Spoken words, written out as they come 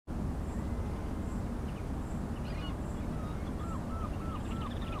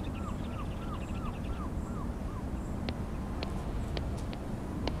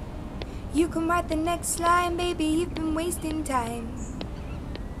can write the next line, baby, you've been wasting time.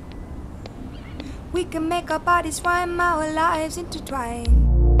 We can make our bodies rhyme, our lives intertwine.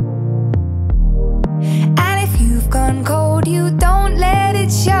 And if you've gone cold, you don't let it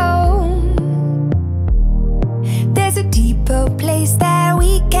show. There's a deeper place that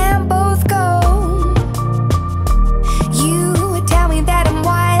we can both go. You tell me that I'm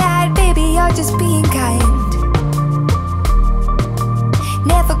wide-eyed, baby, you're just being kind.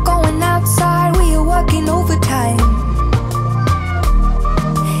 Never going outside, we are working overtime.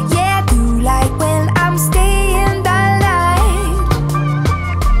 Yeah, I do like when I'm staying the night,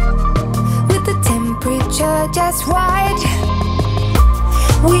 with the temperature just right.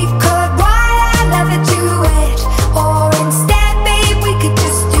 We could ride another duet, or instead, babe, we could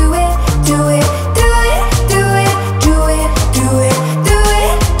just do it, do it, do it, do it, do it, do it, do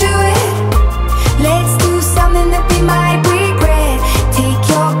it, do it. Let's do something that we might regret. Take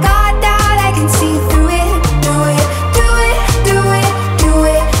your guard down, I can see through it. Do it, do it, do it, do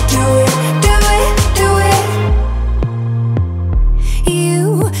it, do it, do it, do it.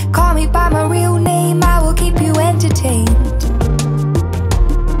 You call me by my real name, I will keep you entertained.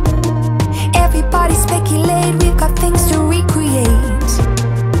 Everybody speculate, we've got things to recreate.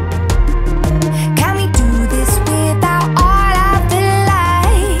 Can we do this without all of the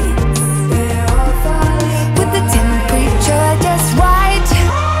lights? With the temperature just right.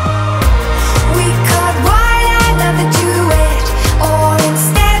 We could write another duet, or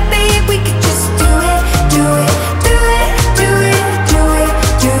instead, babe, we could just do it, do it, do it, do it, do it,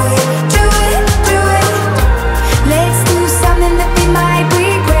 do it, do it, do it. Let's do something that we might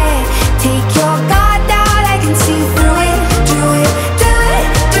regret. Take your guard down, I can see through it. Do it, do it,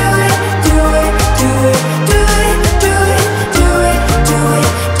 do it, do it, do it, do it, do it, do it, do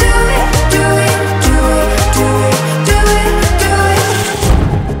it, do it, do it, do it, do it, do it, do it.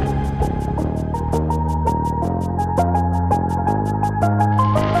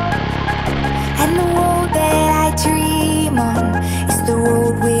 And the road that I dream on is the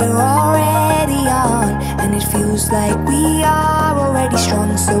road we're already on, and it feels like we are already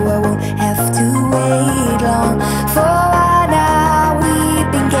strong, so I won't